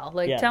type of gal.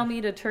 Like, tell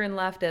me to turn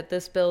left at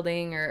this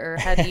building or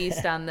head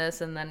east on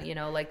this, and then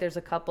like there's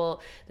a couple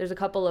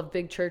of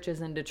big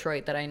churches in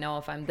Detroit that I know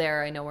if I'm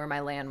there, I know where my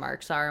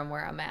landmarks are and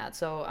where I'm at.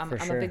 So I'm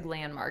a big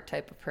landmark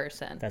type of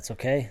person. That's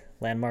okay.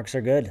 Landmarks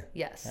are good.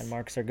 Yes.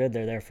 Landmarks are good.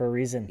 They're there for a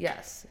reason.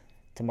 Yes.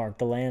 To mark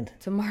the land.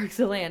 To mark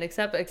the land,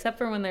 except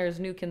for when there's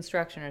new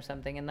construction or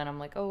something, and then I'm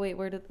like, oh wait,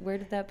 where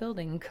did that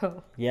building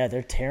go? Yeah,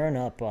 they're tearing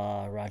up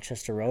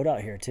Rochester Road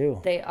out here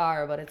too. They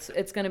are, but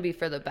it's going to be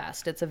for the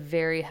best. It's a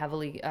very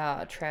heavily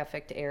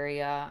trafficked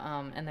area,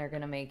 and they're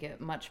going to make it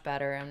much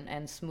better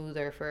and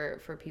smoother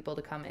for people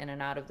to come in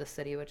and out of the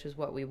city, which is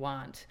what we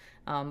want.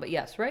 But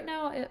yes, right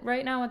now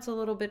it's a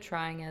little bit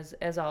trying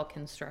as all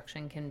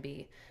construction can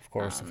be.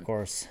 Of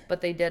course.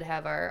 But they did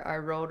have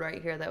our road right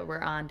here that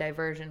we're on,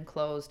 diversion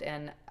closed,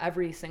 and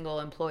every single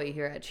employee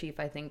here at Chief,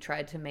 I think,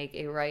 tried to make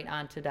a right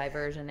onto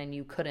diversion, and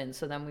you couldn't.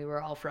 So then we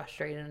were all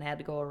frustrated and had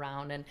to go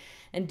around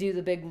and do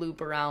the big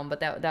loop around. But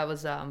that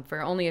was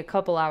for only a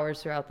couple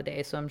hours throughout the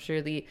day. So I'm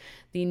sure the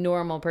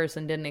normal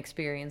person didn't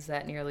experience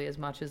that nearly as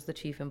much as the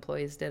Chief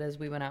employees did as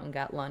we went out and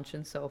got lunch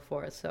and so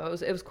forth. So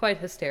it was quite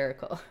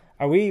hysterical.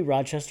 Are we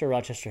Rochester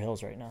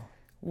Hills right now?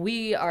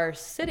 We are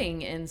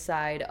sitting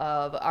inside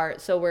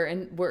of so we're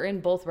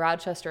in both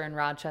Rochester and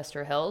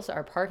Rochester Hills.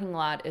 Our parking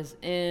lot is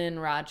in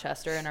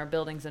Rochester and our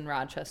building's in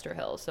Rochester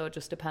Hills. So it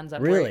just depends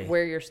on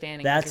where you're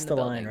standing. That's the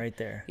line right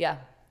there. Yeah.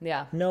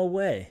 No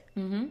way.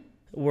 Mm-hmm.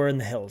 We're in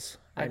the hills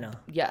right now.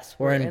 Yes.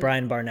 We're in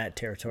Brian Barnett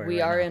territory.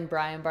 We are in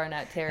Brian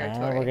Barnett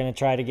territory. We're going to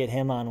try to get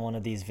him on one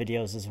of these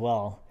videos as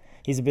well.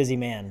 He's a busy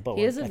man, but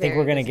I think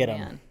we're going to get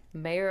him.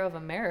 Mayor of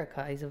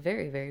America. He's a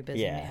very, very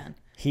busy man.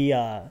 He,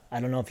 I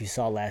don't know if you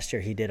saw last year,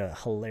 he did a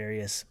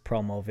hilarious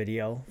promo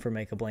video for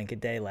Make a Blanket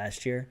Day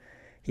last year.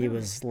 He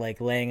was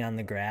like laying on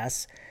the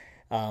grass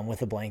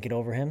with a blanket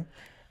over him.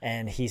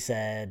 And he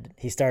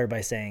started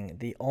by saying,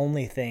 the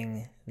only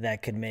thing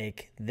that could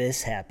make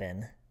this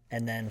happen,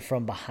 and then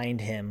from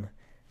behind him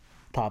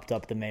popped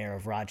up the mayor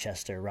of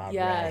Rochester, Rob Ray.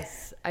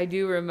 Yes, I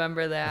do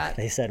remember that.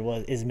 They said,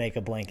 is Make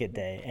a Blanket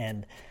Day.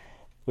 And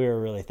we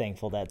were really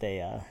thankful that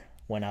they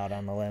went out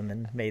on the limb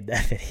and made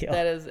that video.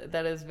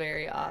 That is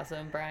very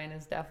awesome. Brian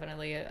is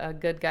definitely a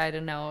good guy to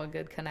know, a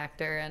good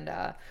connector,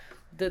 and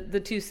the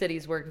two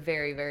cities work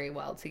very, very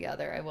well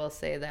together. I will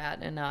say that.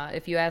 And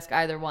if you ask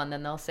either one,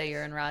 then they'll say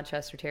you're in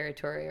Rochester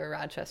territory or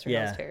Rochester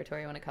Hills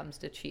territory when it comes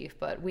to Chief.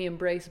 But we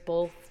embrace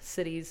both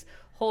cities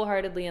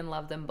wholeheartedly and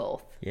love them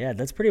both. Yeah,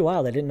 that's pretty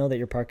wild. I didn't know that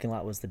your parking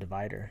lot was the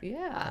divider.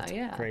 Yeah,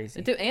 that's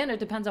crazy. And it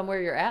depends on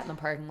where you're at in the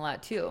parking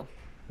lot too.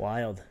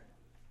 Wild.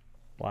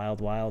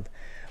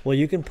 Well,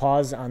 you can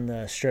pause on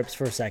the strips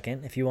for a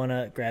second if you want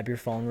to grab your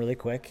phone really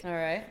quick. All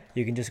right.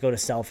 You can just go to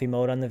selfie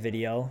mode on the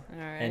video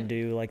and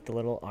do like the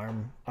little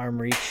arm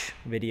reach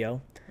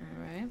video.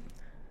 All right.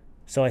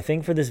 So I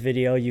think for this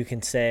video, you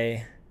can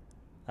say,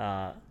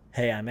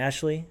 hey, I'm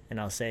Ashley,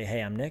 and I'll say,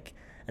 hey, I'm Nick.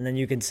 And then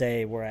you can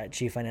say we're at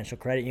Chief Financial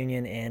Credit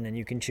Union, and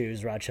you can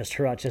choose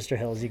Rochester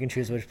Hills. You can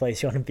choose which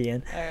place you want to be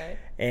in. All right.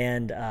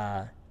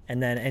 And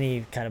then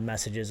any kind of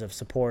messages of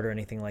support or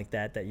anything like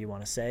that you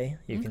want to say,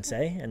 you can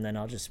say, and then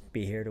I'll just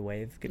be here to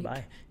wave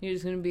goodbye. You're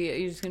just gonna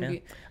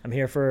be. I'm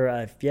here for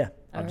I'll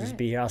just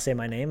be here. I'll say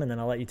my name, and then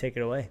I'll let you take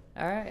it away.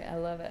 All right, I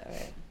love it. All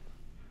right.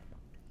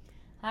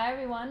 Hi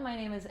everyone, my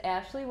name is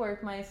Ashley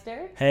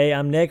Workmeister. Hey,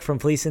 I'm Nick from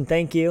Fleece and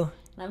Thank You.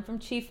 And I'm from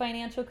Chief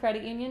Financial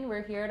Credit Union.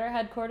 We're here at our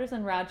headquarters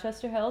in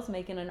Rochester Hills,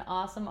 making an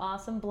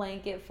awesome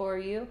blanket for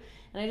you.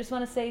 And I just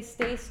want to say,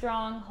 stay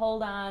strong,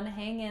 hold on,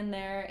 hang in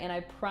there, and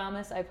I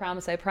promise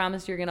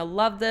you're going to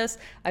love this.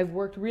 I've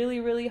worked really,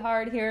 really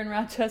hard here in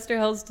Rochester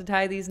Hills to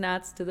tie these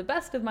knots to the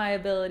best of my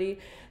ability.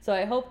 So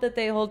I hope that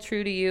they hold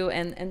true to you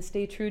and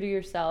stay true to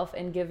yourself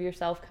and give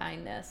yourself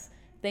kindness.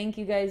 Thank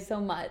you guys so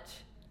much.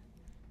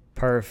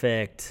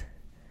 Perfect.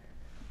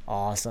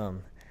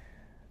 Awesome.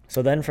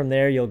 So then from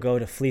there, you'll go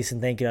to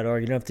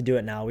fleeceandthankyou.org. You don't have to do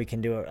it now. We can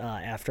do it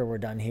after we're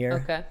done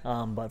here. Okay.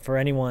 But for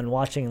anyone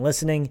watching and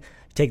listening,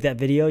 take that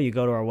video. You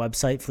go to our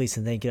website,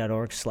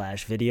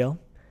 fleeceandthankyou.org/video,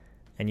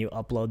 and you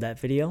upload that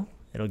video.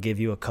 It'll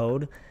give you a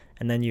code,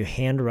 and then you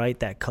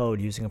handwrite that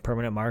code using a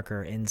permanent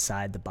marker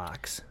inside the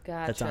box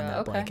that's on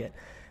that blanket.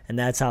 And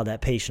that's how that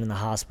patient in the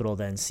hospital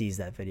then sees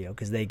that video,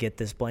 because they get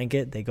this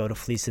blanket. They go to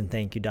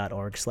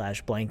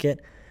fleeceandthankyou.org/blanket.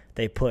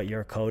 They put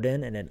your code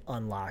in, and it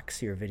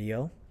unlocks your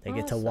video. They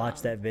get to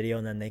watch that video,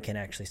 and then they can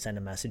actually send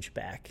a message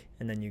back.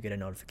 And then you get a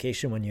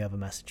notification when you have a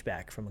message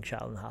back from a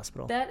child in the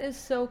hospital. That is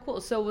so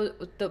cool. So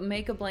with the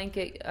Make a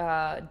Blanket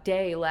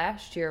day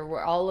last year,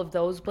 were all of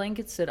those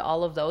blankets, did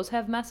all of those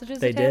have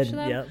messages attached to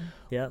them?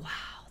 Yep. Wow,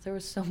 There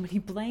was so many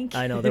blankets.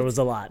 I know, there was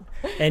a lot.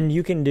 And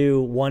you can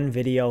do one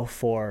video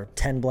for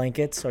 10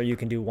 blankets, or you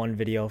can do one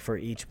video for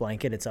each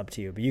blanket. It's up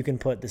to you. But you can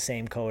put the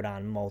same code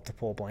on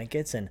multiple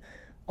blankets, and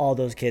all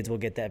those kids will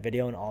get that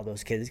video, and all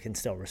those kids can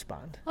still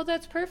respond. Oh,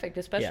 that's perfect,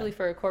 especially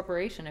for a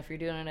corporation if you're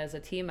doing it as a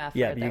team effort.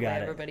 Yeah, that way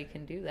everybody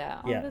can do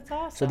that. Oh, that's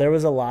awesome. So there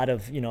was a lot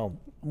of,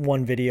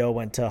 one video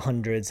went to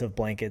hundreds of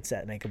blankets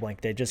at Make a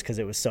Blanket Day just because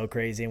it was so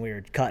crazy and we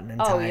were cutting and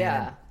tying.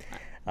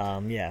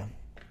 Oh, yeah.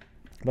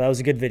 But that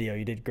was a good video.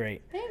 You did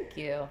great. Thank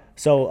you.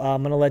 So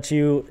I'm going to let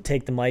you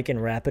take the mic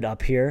and wrap it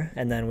up here,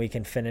 and then we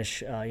can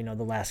finish, the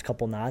last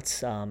couple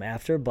knots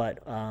after. But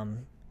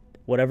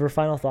whatever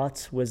final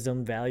thoughts,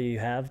 wisdom, value you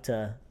have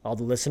to all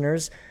the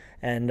listeners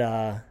and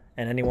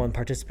anyone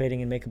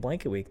participating in Make a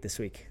Blanket Week this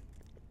week.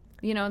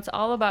 It's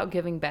all about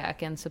giving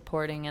back and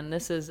supporting. And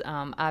this is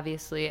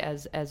obviously,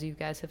 as you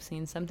guys have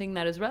seen, something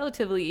that is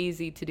relatively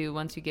easy to do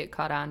once you get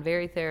caught on,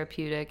 very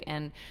therapeutic,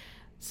 and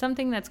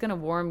something that's going to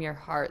warm your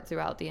heart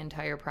throughout the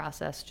entire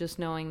process, just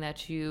knowing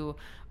that you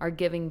are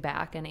giving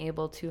back and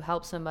able to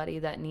help somebody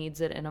that needs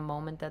it in a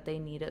moment that they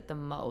need it the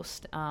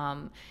most.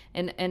 And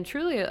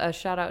truly a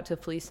shout out to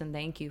Fleece and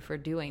thank you for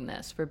doing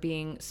this, for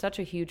being such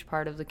a huge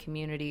part of the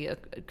community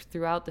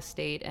throughout the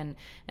state, and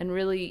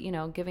really,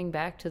 giving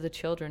back to the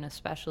children,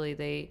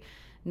 especially.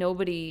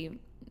 Nobody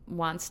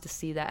wants to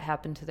see that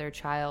happen to their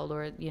child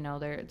or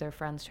their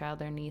friend's child,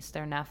 their niece,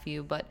 their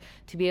nephew, but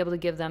to be able to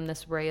give them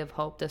this ray of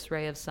hope, this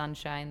ray of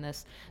sunshine,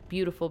 this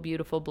beautiful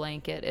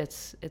blanket,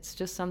 it's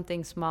just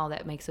something small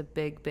that makes a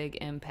big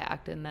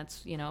impact, and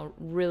that's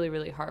really,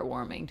 really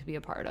heartwarming to be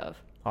a part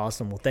of.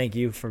 Awesome. Well, thank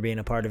you for being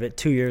a part of it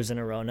 2 years in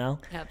a row now.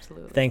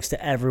 Absolutely. Thanks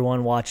to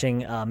everyone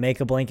watching. Make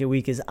a Blanket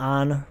Week is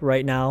on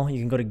right now. You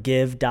can go to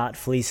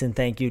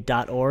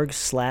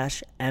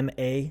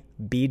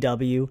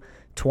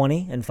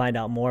give.fleeceandthankyou.org/MABW20 and find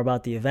out more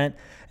about the event.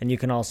 And you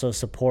can also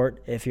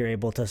support if you're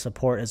able to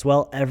support as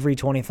well. Every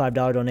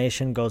 $25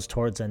 donation goes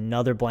towards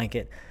another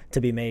blanket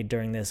to be made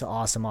during this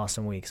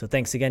awesome week. So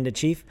thanks again to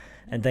Chief,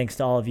 and thanks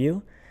to all of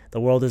you. The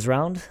world is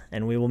round,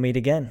 and we will meet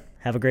again.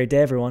 Have a great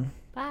day, everyone.